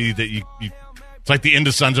a movie that you it's like the end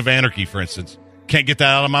of Sons of Anarchy, for instance. Can't get that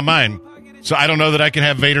out of my mind. So I don't know that I can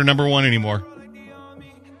have Vader number one anymore.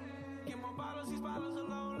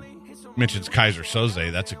 Mentions Kaiser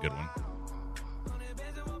Soze. That's a good one.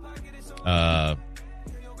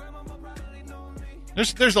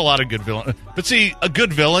 There's a lot of good villains. But see, a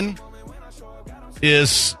good villain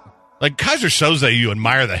is like Kaiser Soze, you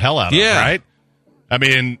admire the hell out of, right? I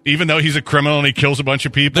mean, even though he's a criminal and he kills a bunch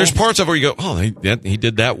of people. There's parts of where you go, oh, he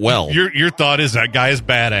did that well. Your thought is that guy is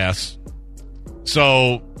badass.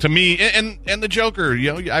 So, to me, and the Joker,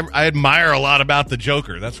 I admire a lot about the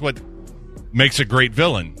Joker. That's what makes a great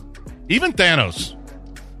villain. Even Thanos.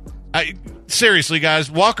 Seriously, guys,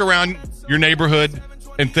 walk around your neighborhood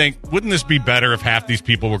and think, wouldn't this be better if half these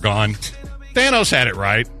people were gone? Thanos had it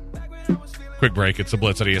right. Quick break. It's the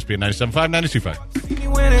Blitz at ESPN 97.5,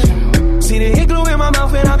 92.5. See the hit glue in my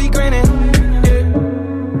mouth and I be grinning.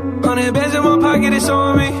 100 bands in my pocket, it's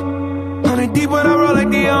on me. 100 deep when I roll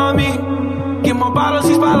like the army. Get more bottles,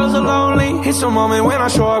 these bottles are lonely. It's a moment when I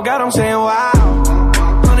show up, God, I'm saying wow.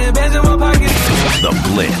 100 bands in my pocket. The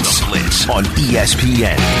Blitz on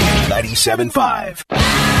ESPN 97.5.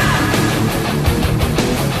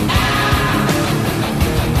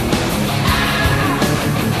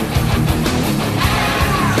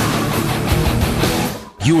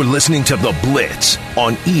 You are listening to The Blitz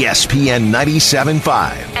on ESPN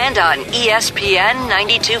 97.5. And on ESPN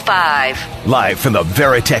 92.5. Live from the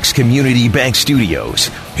Veritex Community Bank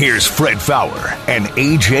Studios, here's Fred Fowler and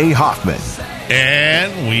A.J. Hoffman.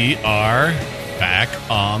 And we are back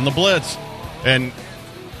on The Blitz. And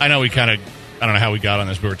I know I don't know how we got on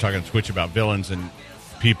this. We were talking on Twitch about villains, and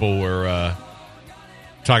people were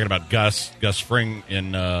talking about Gus Fring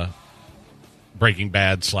in Breaking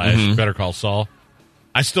Bad / Better Call Saul.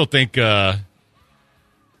 I still think Mike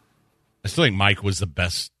was the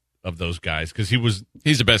best of those guys because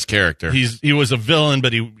he's the best character. He was a villain,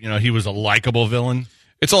 but he was a likable villain.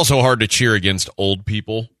 It's also hard to cheer against old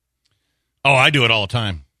people. Oh, I do it all the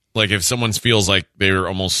time. Like if someone feels like they're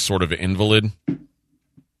almost sort of an invalid.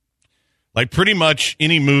 Like pretty much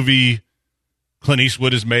any movie Clint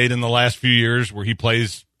Eastwood has made in the last few years where he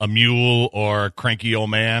plays a mule or a cranky old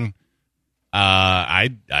man, I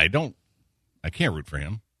can't root for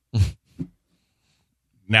him.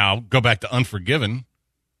 Now, go back to Unforgiven.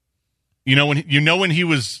 You know when he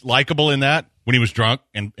was likable in that? When he was drunk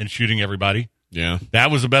and shooting everybody? Yeah.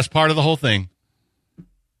 That was the best part of the whole thing.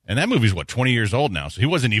 And that movie's, 20 years old now, so he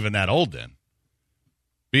wasn't even that old then.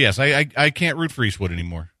 But yes, I can't root for Eastwood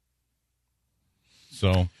anymore.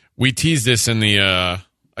 So We teased this in the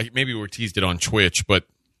maybe we teased it on Twitch, but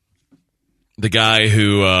the guy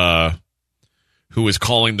who was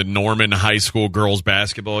calling the Norman High School girls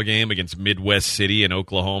basketball game against Midwest City in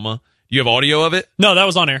Oklahoma. Do you have audio of it? No, that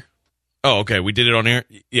was on air. Oh, okay. We did it on air.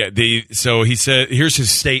 Yeah. So he said, here's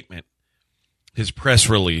his statement, his press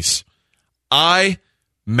release. I,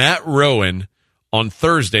 Matt Rowan, on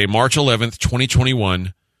Thursday, March 11th,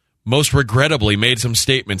 2021, most regrettably made some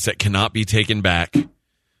statements that cannot be taken back.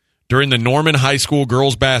 During the Norman High School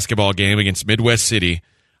girls basketball game against Midwest City,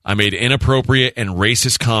 I made inappropriate and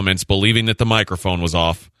racist comments believing that the microphone was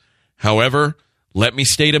off. However, let me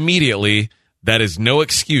state immediately, that is no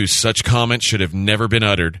excuse. Such comments should have never been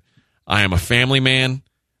uttered. I am a family man.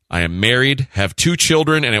 I am married, have 2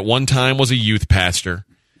 children, and at one time was a youth pastor.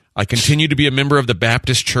 I continue to be a member of the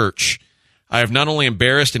Baptist Church. I have not only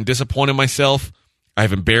embarrassed and disappointed myself, I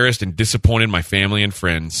have embarrassed and disappointed my family and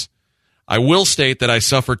friends. I will state that I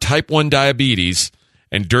suffer type 1 diabetes,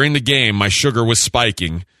 and during the game, my sugar was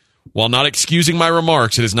spiking. While not excusing my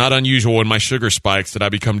remarks, it is not unusual when my sugar spikes that I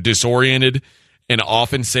become disoriented and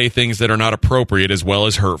often say things that are not appropriate as well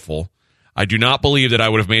as hurtful. I do not believe that I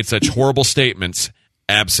would have made such horrible statements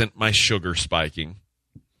absent my sugar spiking.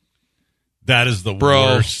 that is the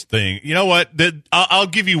worst thing. You know what? I'll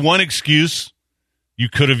give you one excuse you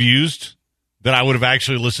could have used that I would have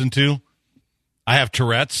actually listened to. I have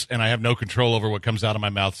Tourette's, and I have no control over what comes out of my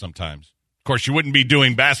mouth sometimes. Of course, you wouldn't be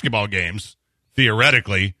doing basketball games,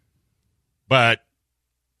 theoretically, but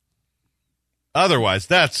otherwise,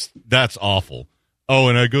 that's awful. Oh,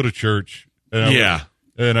 and I go to church. Yeah.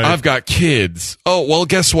 And I've got kids. Oh, well,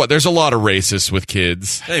 guess what? There's a lot of racists with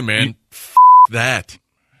kids. Hey, man, that.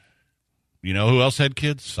 You know who else had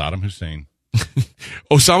kids? Saddam Hussein.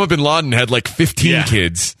 Osama bin Laden had like 15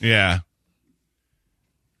 kids. Yeah.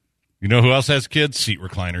 You know who else has kids? Seat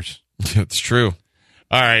recliners. That's true.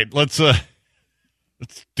 All right, let's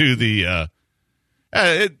do the.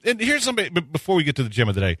 And here's somebody. Before we get to the gem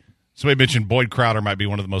of the day, somebody mentioned Boyd Crowder might be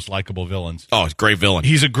one of the most likable villains. Oh, he's a great villain.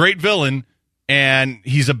 He's a great villain, and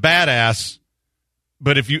he's a badass.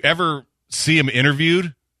 But if you ever see him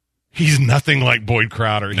interviewed, he's nothing like Boyd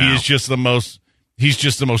Crowder. No. He is just the most. He's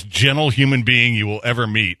just the most gentle human being you will ever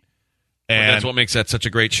meet. And that's what makes that such a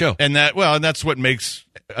great show. And that's what makes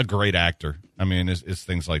a great actor. I mean, is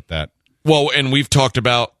things like that. Well, and we've talked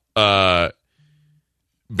about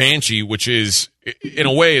Banshee, which is, in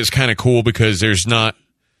a way, is kind of cool because there's not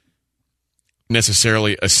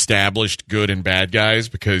necessarily established good and bad guys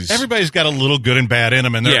because Everybody's got a little good and bad in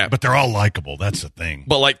them, but they're all likable. That's the thing.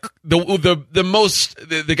 But like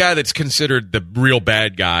the guy that's considered the real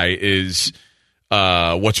bad guy is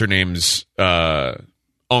what's her name's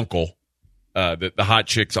uncle, the hot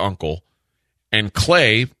chick's uncle, and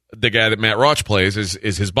Clay, the guy that Matt Roach plays,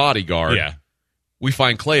 is his bodyguard. Yeah, we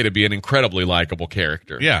find Clay to be an incredibly likable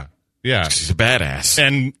character. Yeah. He's a badass.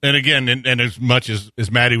 And again, and as much as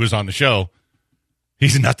Maddie was on the show,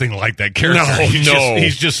 he's nothing like that character. No,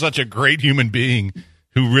 he's just such a great human being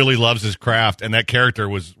who really loves his craft. And that character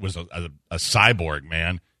was a cyborg,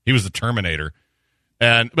 man. He was the Terminator.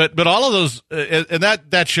 But all of those and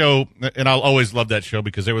that show, and I'll always love that show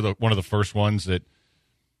because they were one of the first ones that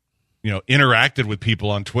interacted with people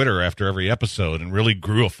on Twitter after every episode and really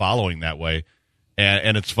grew a following that way.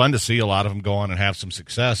 And it's fun to see a lot of them go on and have some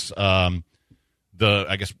success. Was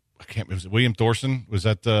it William Thorson? Was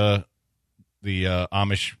that the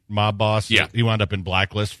Amish mob boss? Yeah, he wound up in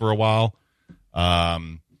Blacklist for a while.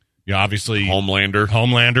 Obviously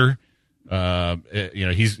Homelander.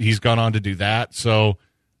 He's gone on to do that. So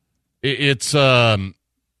it's but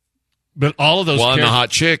all of those. Well, and the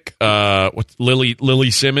hot chick, what's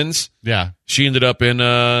Lily Simmons? Yeah, she ended up in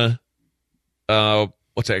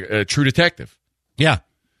what's that? True Detective. Yeah.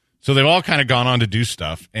 So they've all kind of gone on to do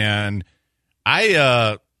stuff, and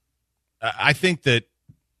I think that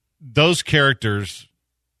those characters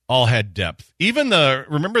all had depth. Even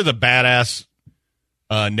remember the badass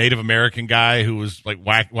Native American guy who was like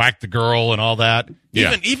whack the girl and all that.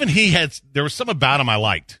 Yeah. Even he there was something about him I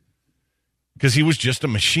liked because he was just a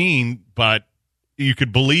machine, but you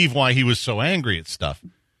could believe why he was so angry at stuff,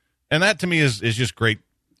 and that to me is just great.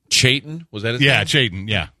 Chayton, was that his name? Yeah, Chayton.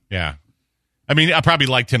 Yeah. I mean, I probably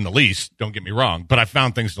liked him the least, don't get me wrong, but I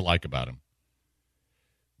found things to like about him.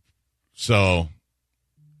 So.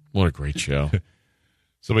 What a great show.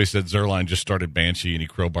 Somebody said Zerline just started Banshee, and he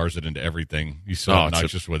crowbars it into everything. He's so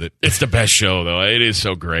obnoxious with it. It's the best show, though. It is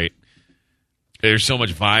so great. There's so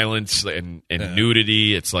much violence and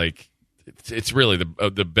nudity. It's like it's really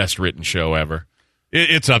the best written show ever.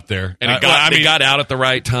 It's up there, And it got out at the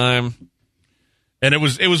right time. And it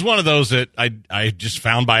was one of those that I just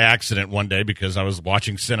found by accident one day because I was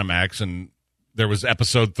watching Cinemax, and there was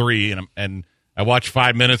episode 3, and I watched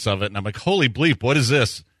 5 minutes of it, and I'm like, holy bleep, what is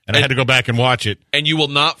this? And I had to go back and watch it. And you will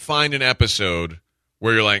not find an episode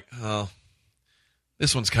where you're like, oh,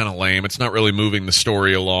 this one's kind of lame. It's not really moving the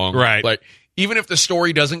story along. Right. Like, even if the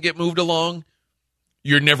story doesn't get moved along,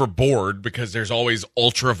 you're never bored because there's always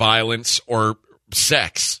ultra violence or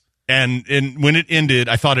sex. And when it ended,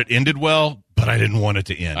 I thought it ended well, but I didn't want it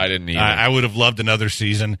to end. I didn't either. I would have loved another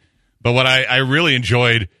season. But what I really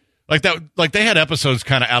enjoyed, like they had episodes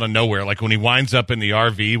kind of out of nowhere, like when he winds up in the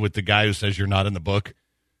RV with the guy who says you're not in the book.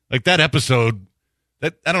 Like that episode,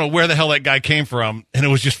 that I don't know where the hell that guy came from, and it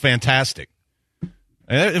was just fantastic.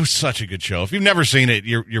 And it was such a good show. If you've never seen it,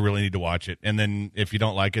 you really need to watch it. And then if you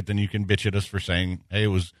don't like it, then you can bitch at us for saying, hey,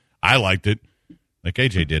 I liked it, like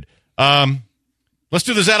AJ did. Let's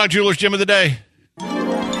do the Zadok Jewelers Gem of the Day.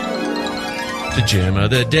 The gem of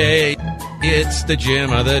the day. It's the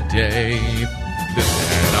gem of the day. The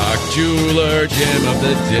Zadok Jeweler Gem of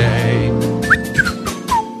the day.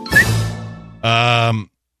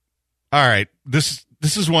 All right. This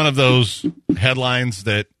is one of those headlines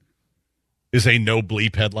that is a no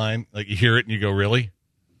bleep headline. Like you hear it and you go, really?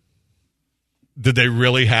 Did they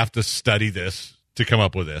really have to study this to come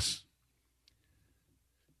up with this?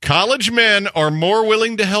 College men are more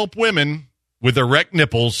willing to help women with erect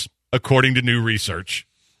nipples, according to new research.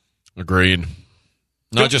 Agreed.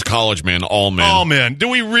 Not just college men, all men. All men. Do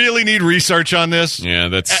we really need research on this? Yeah,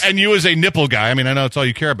 that's... And you as a nipple guy, I mean, I know it's all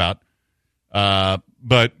you care about.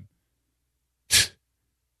 But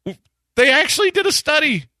they actually did a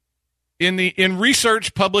study in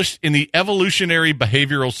research published in the Evolutionary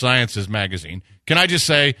Behavioral Sciences magazine. Can I just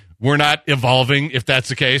say we're not evolving if that's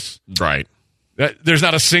the case? Right. There's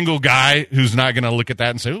not a single guy who's not going to look at that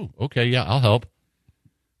and say, "Ooh, okay, yeah, I'll help."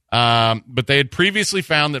 But they had previously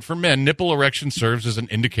found that for men, nipple erection serves as an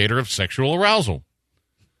indicator of sexual arousal.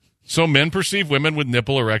 So men perceive women with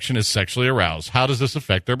nipple erection as sexually aroused. How does this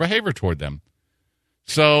affect their behavior toward them?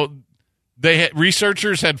 So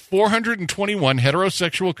researchers had 421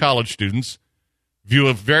 heterosexual college students view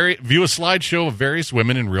a slideshow of various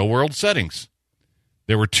women in real-world settings.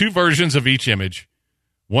 There were 2 versions of each image,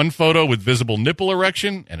 one photo with visible nipple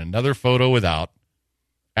erection and another photo without.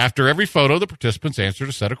 After every photo, the participants answered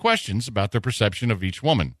a set of questions about their perception of each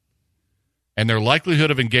woman and their likelihood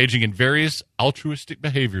of engaging in various altruistic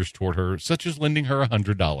behaviors toward her, such as lending her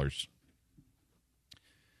 $100.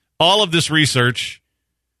 All of this research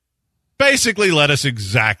basically led us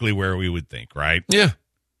exactly where we would think, right? Yeah.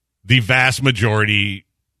 The vast majority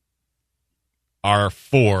are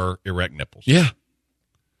for erect nipples. Yeah.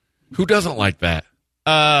 Who doesn't like that?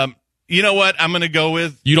 You know what? I'm going to go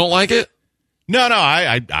with... You don't like it? No,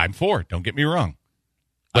 I'm for it. Don't get me wrong.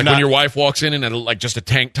 Like when your wife walks in like just a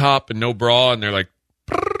tank top and no bra, and they're like,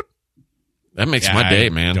 "Brrr." That makes my day,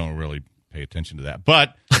 man. I don't really pay attention to that.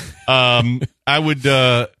 But I would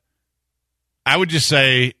just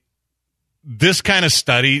say this kind of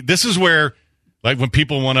study, this is where, like when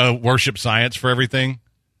people want to worship science for everything,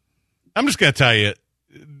 I'm just going to tell you,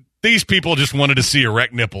 these people just wanted to see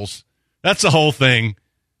erect nipples. That's the whole thing.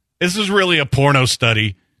 This is really a porno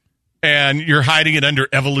study, and you're hiding it under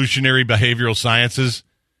evolutionary behavioral sciences.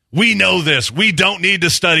 We know this. We don't need to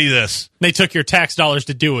study this. They took your tax dollars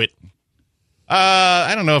to do it.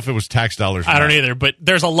 I don't know if it was tax dollars. I don't either, but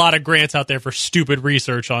there's a lot of grants out there for stupid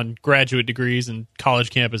research on graduate degrees and college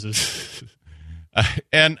campuses.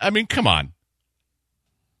 And, I mean, come on.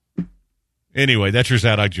 Anyway, that's your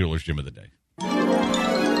Zadok Jewelers Gem of the Day.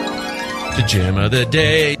 The gem of the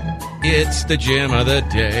day. It's the gem of the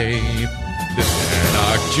day. The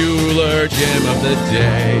Zadok Jeweler Gem of the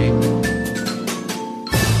day.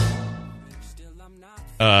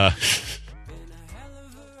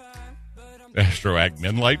 Astroact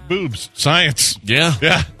men like boobs. Science. Yeah.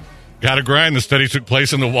 Yeah. Gotta grind. The study took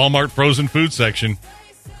place in the Walmart frozen food section.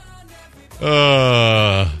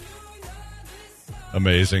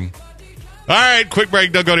 Amazing. All right, quick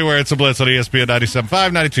break. Don't go anywhere. It's a Blitz on ESPN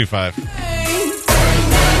 97.5, 92.5.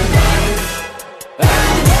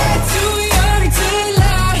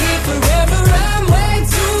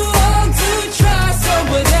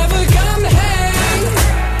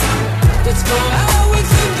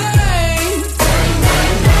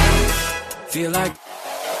 Feel like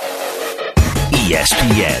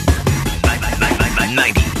ESPN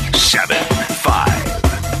 97.5.